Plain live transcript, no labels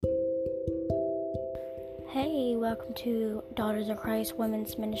Hey, welcome to Daughters of Christ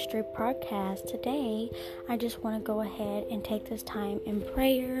Women's Ministry podcast. Today, I just want to go ahead and take this time in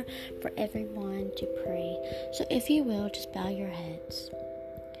prayer for everyone to pray. So if you will, just bow your heads.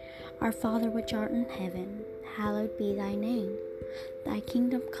 Our Father which art in heaven, hallowed be thy name. Thy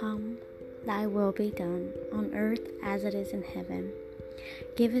kingdom come, thy will be done, on earth as it is in heaven.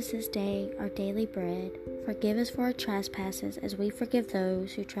 Give us this day our daily bread. Forgive us for our trespasses as we forgive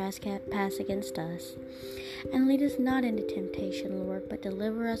those who trespass against us. And lead us not into temptation, Lord, but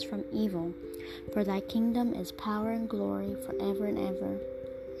deliver us from evil. For thy kingdom is power and glory forever and ever.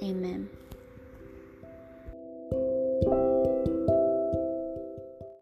 Amen.